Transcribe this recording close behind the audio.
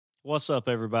What's up,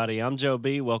 everybody? I'm Joe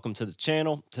B. Welcome to the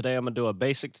channel. Today I'm going to do a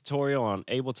basic tutorial on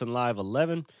Ableton Live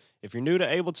 11. If you're new to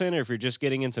Ableton, or if you're just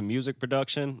getting into music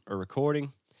production or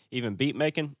recording, even beat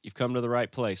making, you've come to the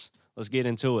right place. Let's get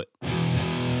into it.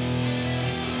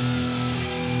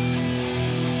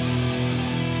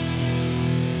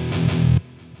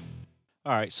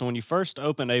 All right, so when you first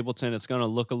open Ableton, it's going to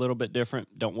look a little bit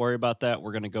different. Don't worry about that.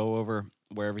 We're going to go over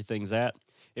where everything's at.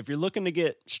 If you're looking to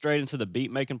get straight into the beat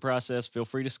making process, feel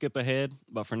free to skip ahead.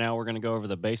 But for now, we're going to go over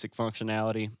the basic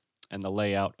functionality and the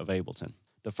layout of Ableton.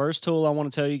 The first tool I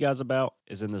want to tell you guys about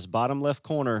is in this bottom left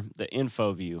corner, the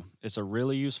info view. It's a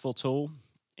really useful tool.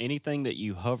 Anything that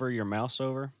you hover your mouse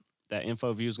over, that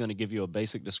info view is going to give you a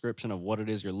basic description of what it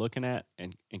is you're looking at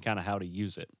and kind of how to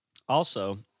use it.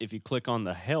 Also, if you click on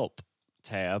the help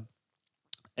tab,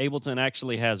 Ableton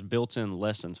actually has built-in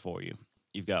lessons for you.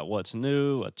 You've got what's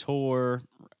new, a tour,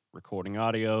 recording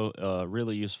audio, a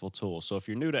really useful tool. So if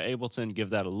you're new to Ableton, give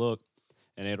that a look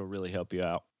and it'll really help you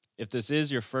out. If this is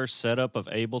your first setup of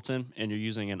Ableton and you're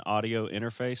using an audio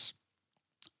interface,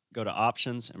 go to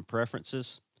Options and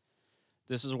Preferences.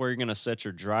 This is where you're going to set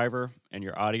your driver and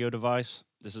your audio device.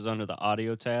 This is under the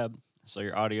Audio tab. So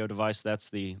your audio device, that's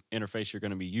the interface you're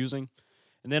going to be using.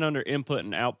 And then under Input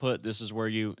and Output, this is where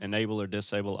you enable or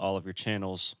disable all of your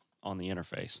channels on the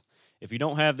interface. If you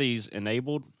don't have these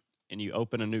enabled and you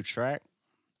open a new track,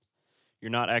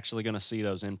 you're not actually going to see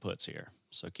those inputs here.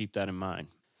 So keep that in mind.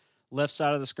 Left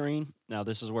side of the screen, now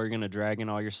this is where you're going to drag in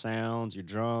all your sounds, your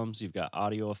drums. You've got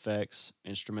audio effects,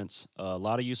 instruments, a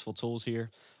lot of useful tools here.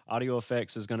 Audio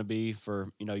effects is going to be for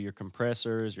your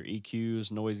compressors, your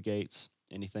EQs, noise gates,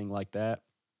 anything like that.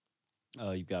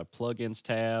 You've got a plugins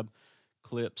tab,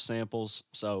 clips, samples.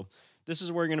 So this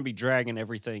is where you're going to be dragging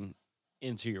everything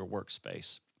into your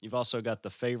workspace. You've also got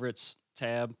the favorites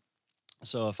tab.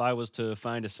 So if I was to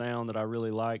find a sound that I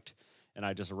really liked and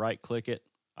I just right click it,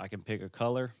 I can pick a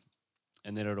color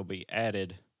and then it'll be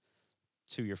added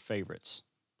to your favorites.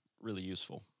 Really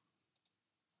useful.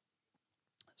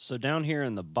 So down here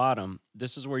in the bottom,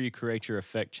 this is where you create your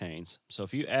effect chains. So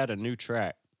if you add a new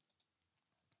track,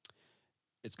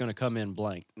 it's going to come in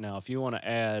blank. Now, if you want to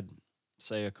add,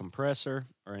 say, a compressor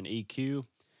or an EQ,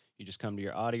 you just come to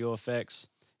your audio effects.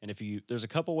 And there's a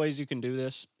couple ways you can do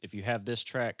this. If you have this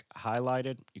track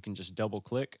highlighted, you can just double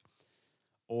click,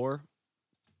 or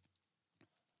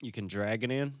you can drag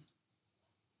it in,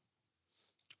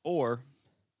 or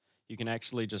you can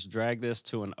actually just drag this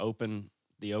to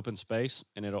the open space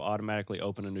and it'll automatically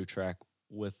open a new track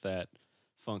with that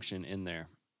function in there.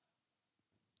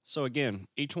 So again,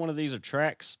 each one of these are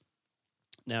tracks.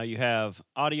 Now you have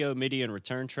audio, MIDI, and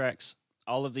return tracks.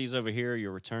 All of these over here are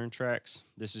your return tracks.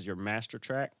 This is your master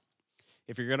track.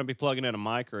 If you're going to be plugging in a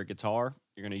mic or a guitar,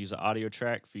 you're going to use an audio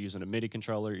track. If you're using a MIDI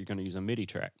controller, you're going to use a MIDI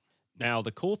track. Now,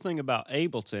 the cool thing about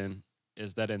Ableton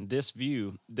is that in this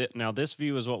view, this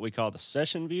view is what we call the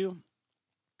session view,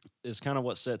 is kind of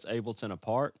what sets Ableton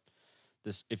apart.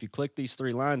 If you click these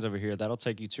three lines over here, that'll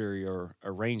take you to your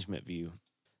arrangement view.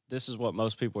 This is what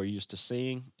most people are used to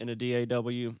seeing in a DAW.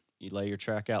 You lay your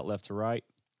track out left to right.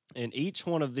 In each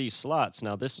one of these slots,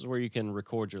 now this is where you can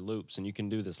record your loops, and you can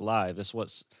do this live. This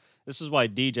is why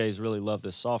DJs really love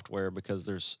this software, because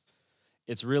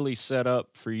it's really set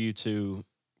up for you to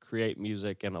create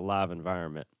music in a live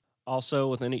environment. Also,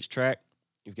 within each track,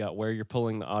 you've got where you're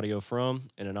pulling the audio from.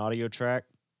 In an audio track,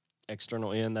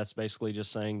 external in, that's basically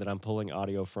just saying that I'm pulling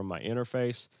audio from my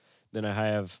interface. Then I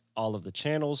have all of the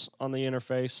channels on the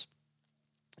interface.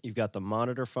 You've got the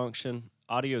monitor function.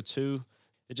 Audio 2,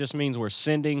 it just means we're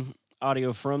sending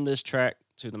audio from this track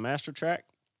to the master track.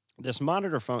 This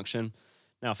monitor function,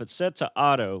 now if it's set to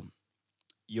auto,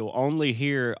 you'll only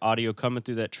hear audio coming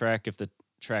through that track if the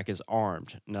track is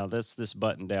armed. Now that's this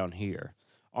button down here.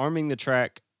 Arming the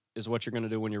track is what you're going to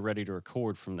do when you're ready to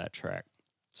record from that track.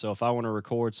 So if I want to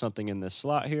record something in this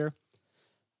slot here,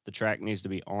 the track needs to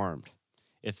be armed.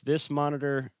 If this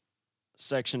monitor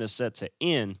section is set to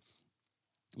in,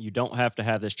 you don't have to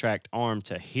have this track armed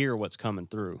to hear what's coming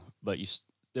through, but you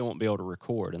still won't be able to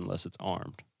record unless it's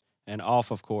armed. And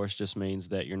off, of course, just means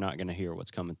that you're not going to hear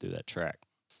what's coming through that track.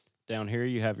 Down here,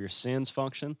 you have your sends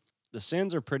function. The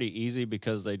sends are pretty easy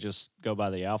because they just go by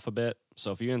the alphabet.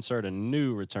 So if you insert a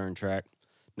new return track,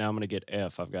 now I'm going to get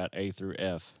F. I've got A through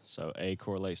F. So A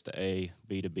correlates to A,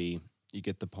 B to B. You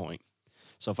get the point.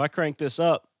 So if I crank this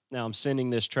up, now I'm sending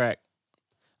this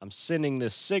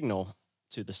signal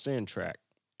to the send track,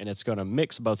 and it's going to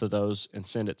mix both of those and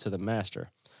send it to the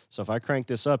master. So if I crank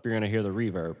this up, you're going to hear the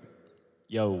reverb.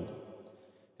 Yo.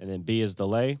 And then B is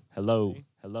delay. Hello,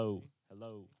 hello,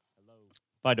 hello, hello.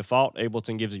 By default,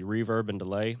 Ableton gives you reverb and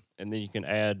delay, and then you can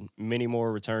add many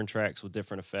more return tracks with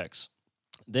different effects.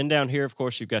 Then down here, of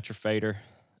course, you've got your fader,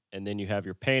 and then you have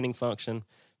your panning function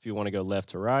if you want to go left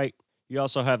to right. You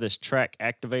also have this track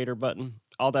activator button.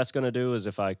 All that's going to do is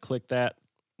if I click that,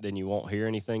 then you won't hear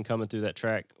anything coming through that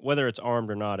track. Whether it's armed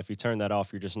or not, if you turn that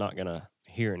off, you're just not going to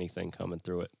hear anything coming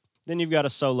through it. Then you've got a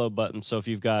solo button. So if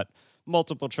you've got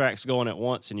multiple tracks going at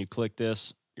once and you click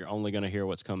this, you're only going to hear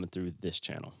what's coming through this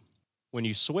channel. When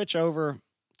you switch over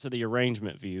to the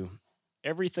arrangement view,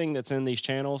 everything that's in these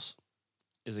channels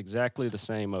is exactly the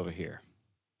same over here.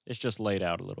 It's just laid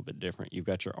out a little bit different. You've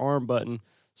got your arm button,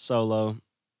 solo,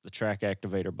 the track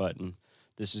activator button.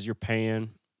 This is your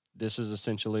pan. This is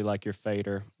essentially like your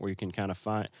fader, where you can kind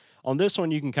of on this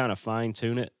one, you can kind of fine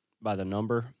tune it by the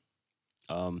number.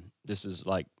 This is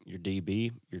like your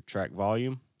dB, your track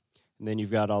volume. And then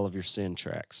you've got all of your send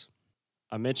tracks.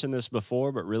 I mentioned this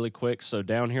before, but really quick. So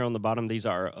down here on the bottom, these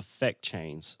are effect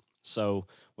chains. So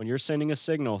when you're sending a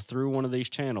signal through one of these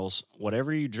channels,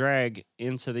 whatever you drag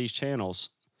into these channels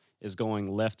is going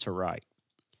left to right.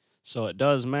 So it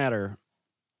does matter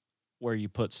where you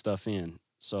put stuff in.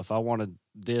 So if I wanted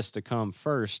this to come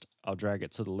first, I'll drag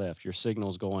it to the left. Your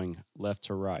signal's going left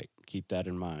to right. Keep that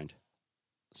in mind.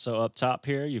 So up top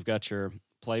here, you've got your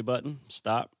play button,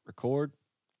 stop, record.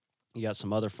 You got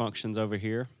some other functions over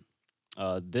here.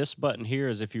 This button here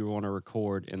is if you want to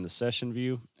record in the session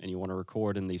view and you want to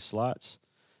record in these slots.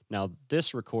 Now,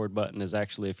 this record button is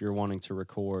actually if you're wanting to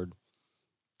record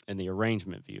in the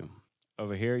arrangement view.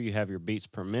 Over here, you have your beats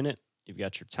per minute. You've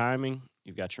got your timing.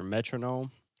 You've got your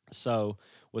metronome. So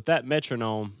with that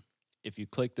metronome, if you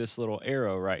click this little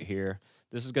arrow right here,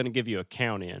 this is going to give you a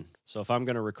count in. So if I'm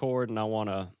going to record and I want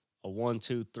a 1,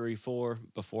 2, 3, 4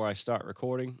 before I start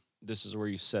recording, this is where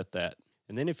you set that.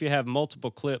 And then if you have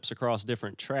multiple clips across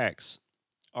different tracks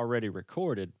already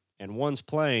recorded and one's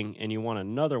playing and you want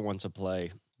another one to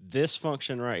play, this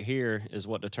function right here is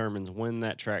what determines when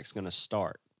that track's going to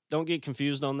start. Don't get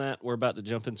confused on that. We're about to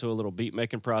jump into a little beat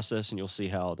making process and you'll see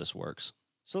how all this works.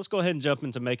 So let's go ahead and jump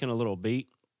into making a little beat.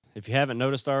 If you haven't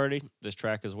noticed already, this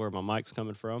track is where my mic's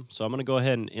coming from. So I'm going to go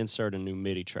ahead and insert a new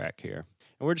MIDI track here.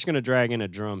 And we're just going to drag in a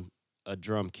drum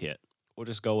kit. We'll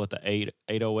just go with the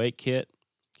 808 kit.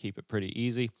 Keep it pretty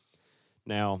easy.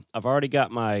 Now, I've already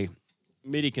got my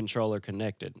MIDI controller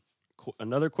connected.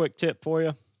 Another quick tip for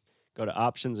you, go to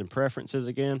Options and Preferences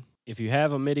again. If you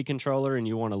have a MIDI controller and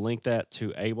you want to link that to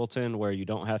Ableton where you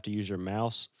don't have to use your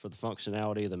mouse for the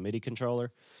functionality of the MIDI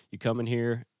controller, you come in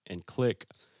here and click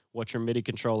what your MIDI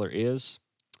controller is,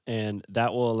 and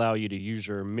that will allow you to use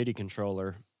your MIDI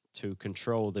controller to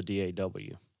control the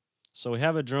DAW. So we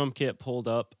have a drum kit pulled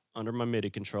up under my MIDI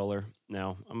controller.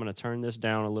 Now, I'm going to turn this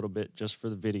down a little bit just for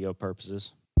the video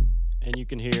purposes. And you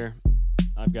can hear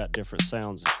I've got different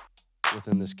sounds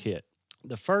within this kit.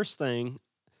 The first thing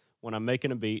when I'm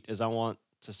making a beat is I want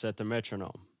to set the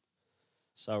metronome.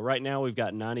 So right now we've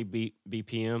got 90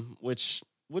 BPM, which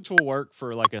will work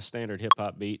for like a standard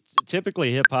hip-hop beat.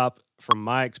 Typically hip-hop, from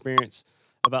my experience,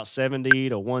 about 70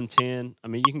 to 110. I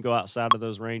mean, you can go outside of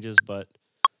those ranges, but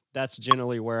that's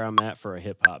generally where I'm at for a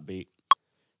hip-hop beat.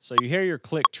 So you hear your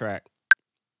click track.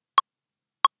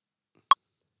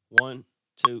 1,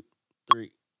 2,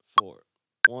 3, 4.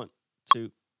 1,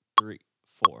 2, 3,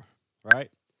 4. Right?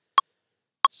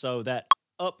 So that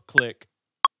up click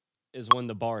is when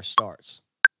the bar starts.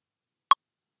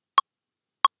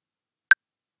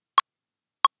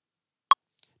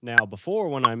 Now, before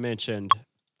when I mentioned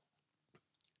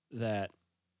that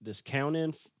this count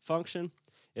in function,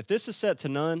 if this is set to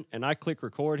none and I click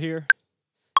record here,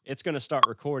 it's going to start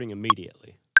recording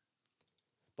immediately.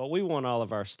 But we want all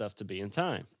of our stuff to be in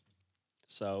time.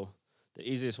 So the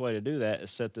easiest way to do that is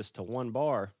set this to 1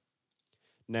 bar.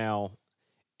 Now,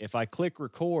 if I click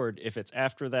record, if it's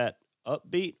after that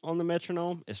upbeat on the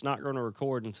metronome, it's not going to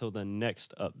record until the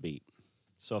next upbeat.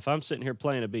 So if I'm sitting here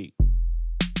playing a beat,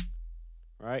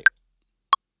 right?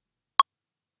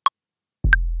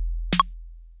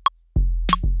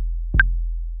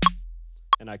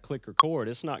 And I click record,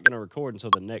 it's not going to record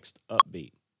until the next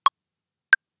upbeat.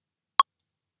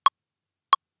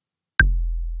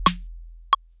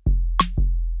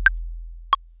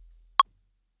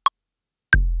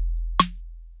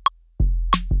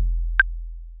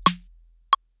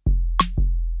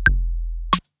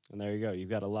 And there you go, you've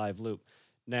got a live loop.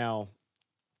 Now,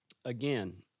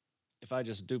 again, if I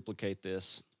just duplicate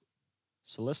this,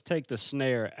 so let's take the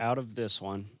snare out of this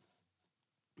one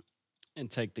and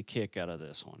take the kick out of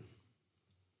this one.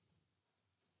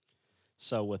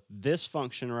 So with this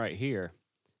function right here,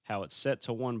 how it's set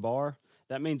to 1 bar,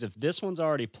 that means if this one's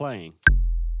already playing,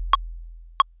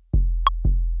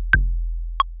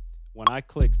 when I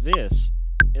click this,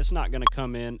 it's not going to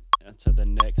come in to the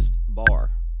next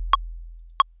bar.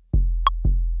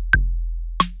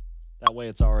 That way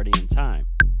it's already in time.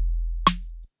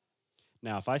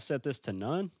 Now, if I set this to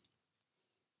none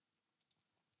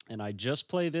and I just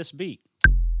play this beat,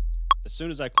 as soon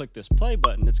as I click this play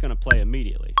button, it's going to play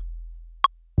immediately.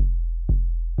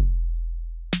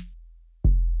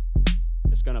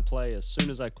 It's going to play as soon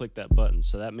as I click that button.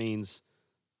 So that means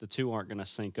the two aren't going to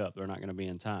sync up. They're not going to be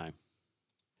in time.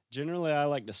 Generally, I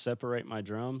like to separate my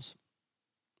drums.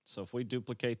 So if we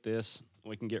duplicate this,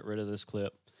 we can get rid of this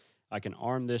clip. I can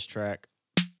arm this track,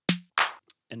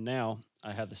 and now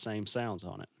I have the same sounds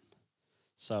on it.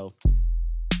 So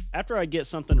after I get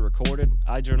something recorded,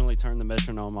 I generally turn the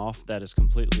metronome off. That is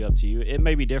completely up to you. It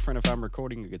may be different if I'm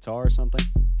recording a guitar or something.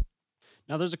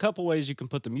 Now, there's a couple ways you can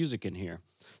put the music in here.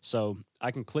 So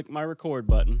I can click my record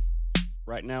button.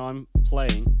 Right now I'm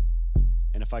playing,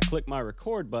 and if I click my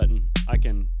record button, I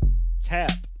can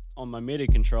tap on my MIDI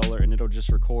controller and it'll just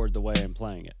record the way I'm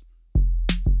playing it.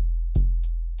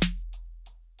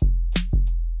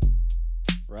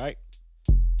 Right?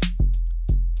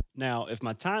 Now, if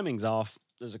my timing's off,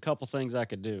 there's a couple things I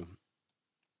could do.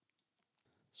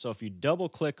 So if you double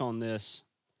click on this,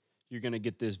 you're going to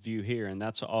get this view here, and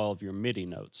that's all of your MIDI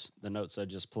notes, the notes I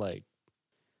just played.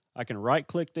 I can right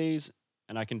click these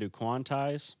and I can do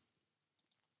quantize,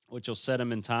 which will set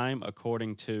them in time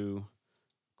according to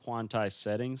quantize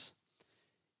settings.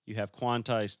 You have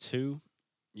quantize 2.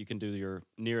 You can do your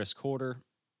nearest quarter,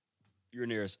 your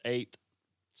nearest eighth,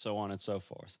 so on and so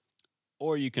forth.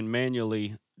 Or you can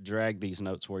manually drag these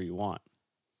notes where you want.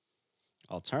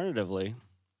 Alternatively,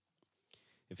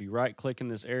 if you right click in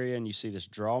this area and you see this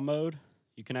draw mode,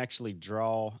 you can actually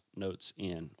draw notes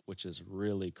in, which is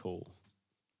really cool.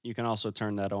 You can also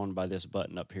turn that on by this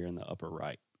button up here in the upper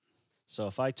right. So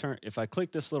if I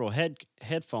click this little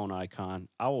headphone icon,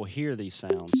 I will hear these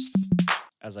sounds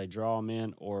as I draw them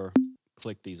in or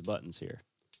click these buttons here.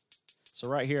 So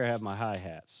right here I have my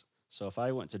hi-hats. So if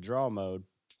I went to draw mode,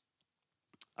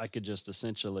 I could just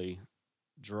essentially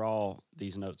draw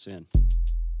these notes in.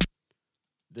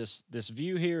 This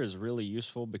view here is really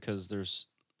useful because there's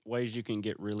ways you can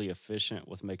get really efficient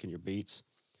with making your beats.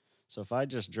 So if I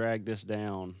just drag this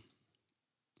down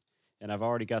and I've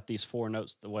already got these 4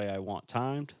 notes the way I want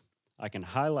timed, I can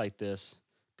highlight this,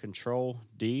 Control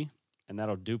D, and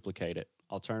that'll duplicate it.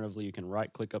 Alternatively, you can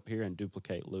right click up here and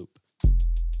duplicate loop.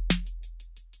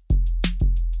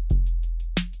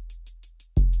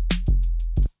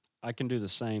 I can do the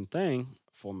same thing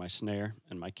for my snare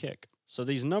and my kick. So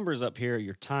these numbers up here are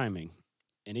your timing.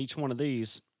 And each one of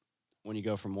these, when you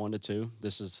go from 1 to 2,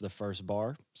 this is the first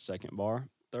bar, second bar,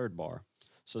 third bar.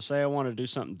 So say I want to do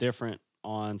something different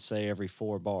on, say, every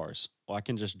 4 bars. Well, I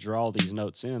can just draw these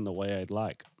notes in the way I'd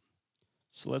like.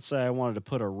 So let's say I wanted to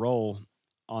put a roll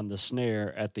on the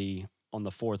snare on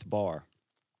the 4th bar.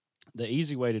 The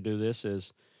easy way to do this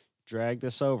is drag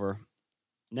this over.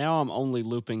 Now I'm only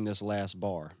looping this last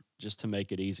bar just to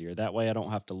make it easier. That way I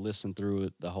don't have to listen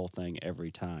through the whole thing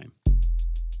every time.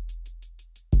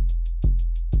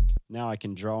 Now I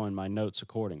can draw in my notes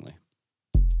accordingly.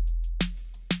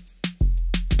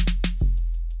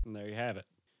 And there you have it.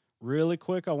 Really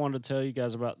quick, I wanted to tell you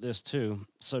guys about this too.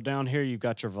 So down here you've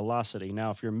got your velocity. Now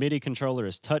if your MIDI controller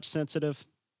is touch sensitive,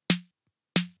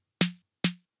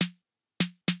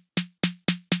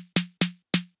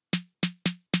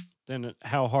 then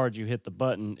how hard you hit the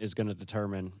button is going to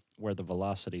determine where the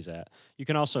velocity's at. You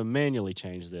can also manually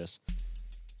change this.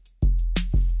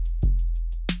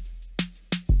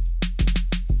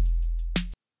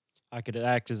 I could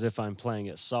act as if I'm playing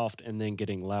it soft and then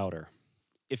getting louder.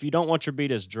 If you don't want your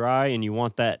beat as dry and you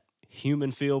want that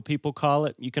human feel, people call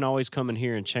it, you can always come in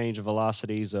here and change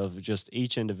velocities of just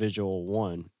each individual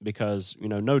one, because, you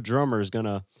know, no drummer is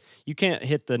gonna, you can't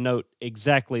hit the note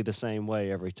exactly the same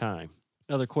way every time.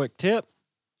 Another quick tip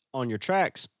on your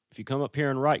tracks, if you come up here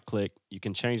and right click, you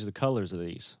can change the colors of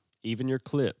these, even your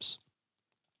clips.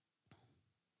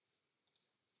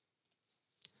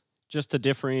 Just to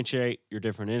differentiate your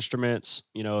different instruments.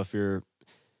 You know, if you're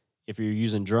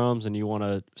using drums and you want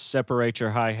to separate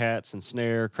your hi-hats and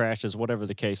snare, crashes, whatever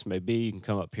the case may be, you can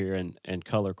come up here and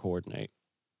color coordinate.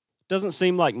 Doesn't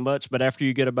seem like much, but after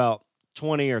you get about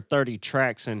 20 or 30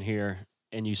 tracks in here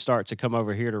and you start to come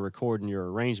over here to record in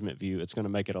your arrangement view, it's going to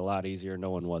make it a lot easier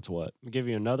knowing what's what. I'll give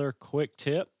you another quick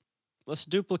tip. Let's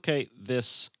duplicate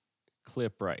this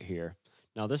clip right here.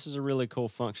 Now, this is a really cool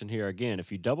function here. Again,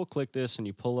 if you double-click this and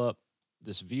you pull up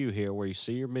this view here where you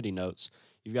see your MIDI notes,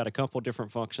 you've got a couple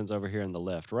different functions over here on the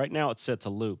left. Right now, it's set to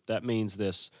loop. That means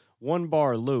this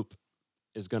 1-bar loop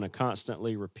is going to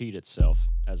constantly repeat itself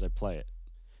as I play it.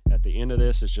 At at the end of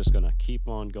this, it's just going to keep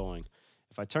on going.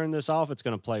 If I turn this off, it's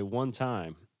going to play one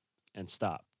time and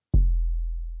stop.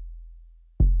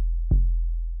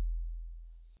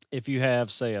 If you have,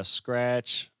 say, a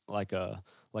scratch, like a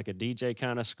DJ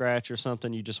kind of scratch or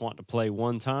something, you just want to play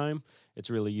one time, it's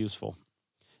really useful.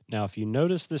 Now, if you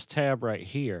notice this tab right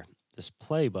here, this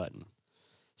play button,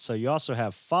 so you also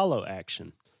have follow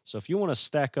action. So if you want to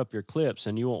stack up your clips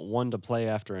and you want one to play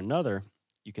after another,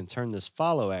 you can turn this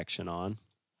follow action on.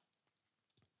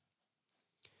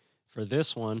 For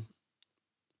this one,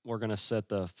 we're going to set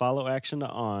the follow action to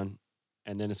on,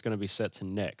 and then it's going to be set to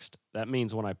next. That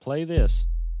means when I play this,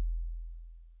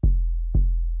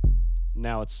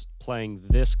 now it's playing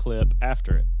this clip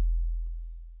after it.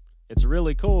 It's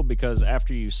really cool because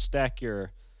after you stack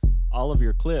all of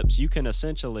your clips, you can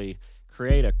essentially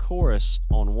create a chorus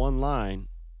on one line,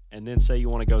 and then say you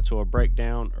want to go to a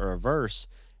breakdown or a verse,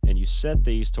 and you set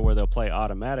these to where they'll play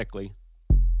automatically.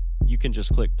 You can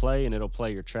just click play and it'll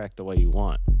play your track the way you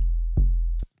want.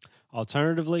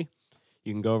 Alternatively,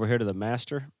 you can go over here to the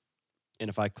master, and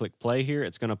if I click play here,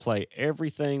 it's going to play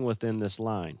everything within this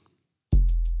line.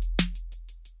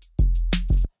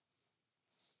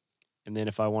 And then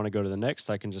if I want to go to the next,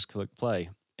 I can just click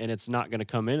play. And it's not going to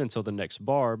come in until the next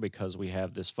bar because we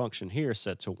have this function here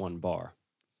set to 1 bar.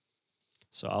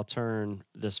 So I'll turn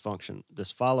this function,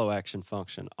 this follow action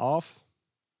function, off.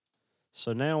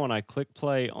 So now when I click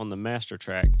play on the master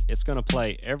track, it's going to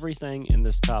play everything in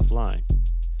this top line.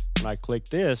 When I click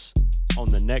this on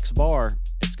the next bar,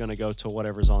 it's going to go to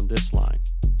whatever's on this line.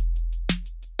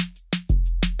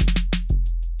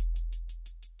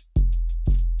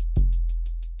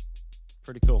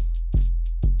 Pretty cool.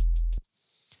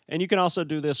 And you can also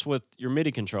do this with your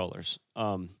MIDI controllers.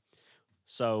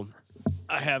 So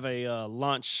I have a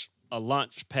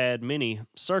Launchpad Mini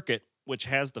circuit, which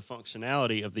has the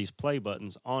functionality of these play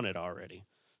buttons on it already.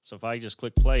 So if I just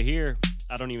click play here,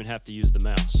 I don't even have to use the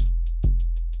mouse.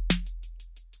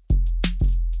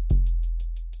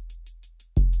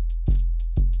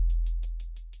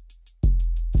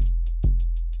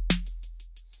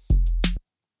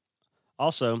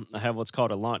 Also, I have what's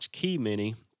called a Launch Key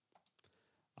Mini.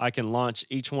 I can launch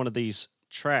each one of these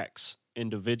tracks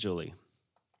individually.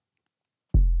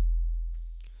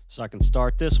 So I can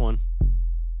start this one,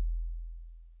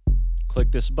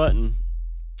 click this button,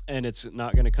 and it's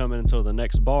not going to come in until the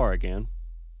next bar again.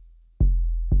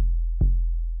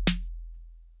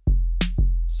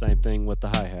 Same thing with the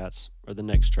hi-hats or the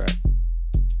next track.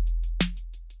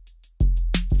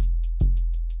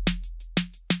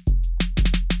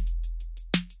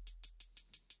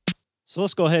 So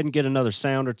let's go ahead and get another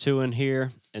sound or two in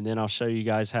here, and then I'll show you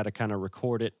guys how to kind of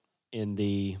record it in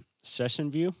the session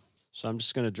view. So I'm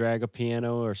just going to drag a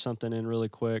piano or something in really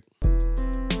quick.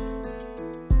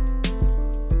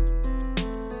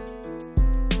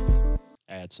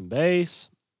 Add some bass.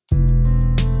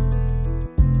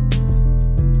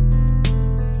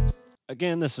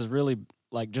 Again, this is really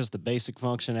like just the basic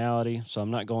functionality, so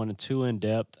I'm not going too in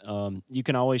depth. You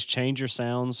can always change your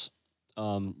sounds.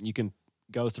 You can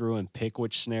go through and pick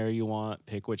which snare you want,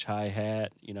 pick which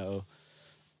hi-hat,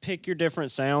 pick your different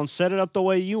sounds, set it up the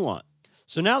way you want.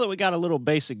 So now that we got a little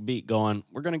basic beat going,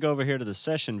 we're going to go over here to the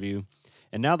session view.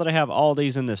 And now that I have all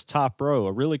these in this top row,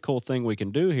 a really cool thing we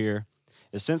can do here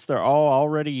is since they're all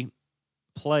already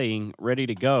playing, ready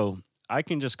to go, I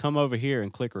can just come over here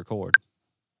and click record.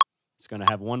 It's going to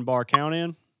have 1 bar count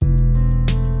in.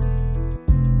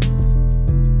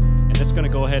 And it's going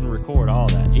to go ahead and record all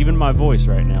that, even my voice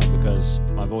right now because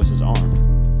my voice is armed.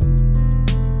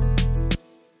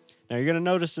 Now you're going to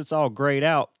notice it's all grayed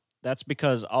out. That's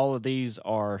because all of these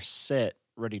are set,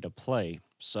 ready to play.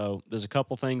 So there's a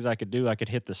couple things I could do. I could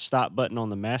hit the stop button on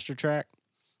the master track,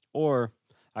 or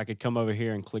I could come over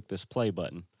here and click this play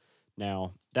button.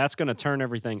 Now, that's going to turn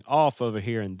everything off over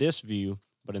here in this view,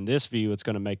 but in this view, it's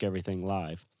going to make everything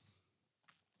live.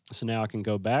 So now I can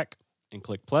go back and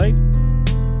click play,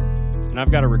 and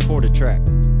I've got a recorded track.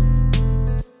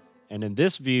 And in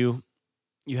this view,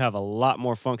 you have a lot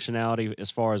more functionality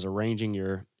as far as arranging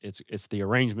it's the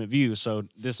arrangement view. So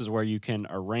this is where you can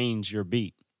arrange your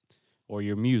beat or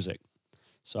your music.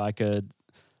 So I could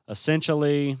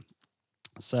essentially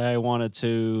say I wanted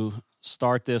to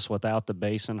start this without the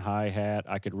bass and hi-hat.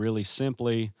 I could really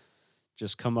simply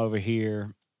just come over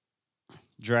here,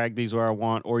 drag these where I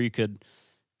want, or you could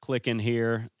click in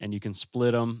here and you can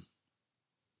split them.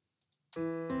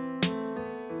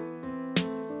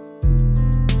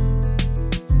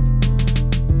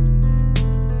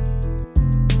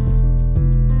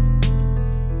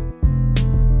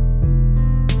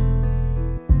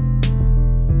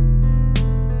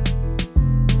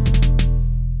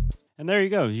 And there you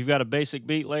go. You've got a basic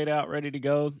beat laid out, ready to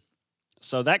go.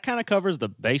 So that kind of covers the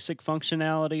basic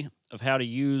functionality of how to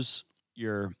use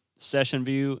your session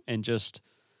view and just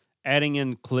adding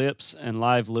in clips and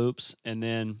live loops. And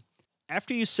then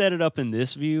after you set it up in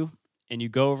this view and you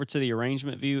go over to the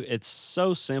arrangement view, it's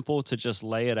so simple to just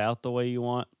lay it out the way you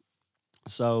want.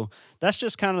 So that's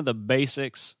just kind of the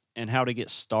basics and how to get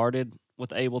started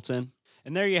with Ableton.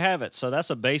 And there you have it. So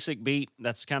that's a basic beat.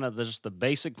 That's kind of just the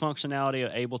basic functionality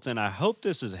of Ableton. I hope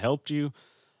this has helped you.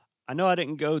 I know I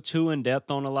didn't go too in depth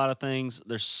on a lot of things.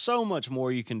 There's so much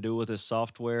more you can do with this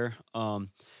software.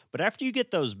 But after you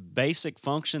get those basic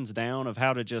functions down of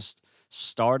how to just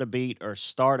start a beat or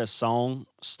start a song,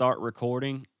 start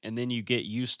recording, and then you get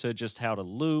used to just how to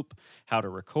loop, how to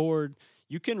record,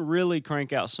 you can really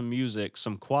crank out some music,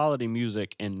 some quality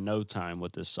music in no time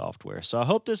with this software. So I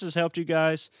hope this has helped you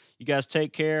guys. You guys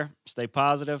take care, stay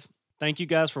positive. Thank you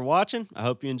guys for watching. I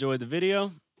hope you enjoyed the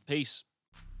video. Peace.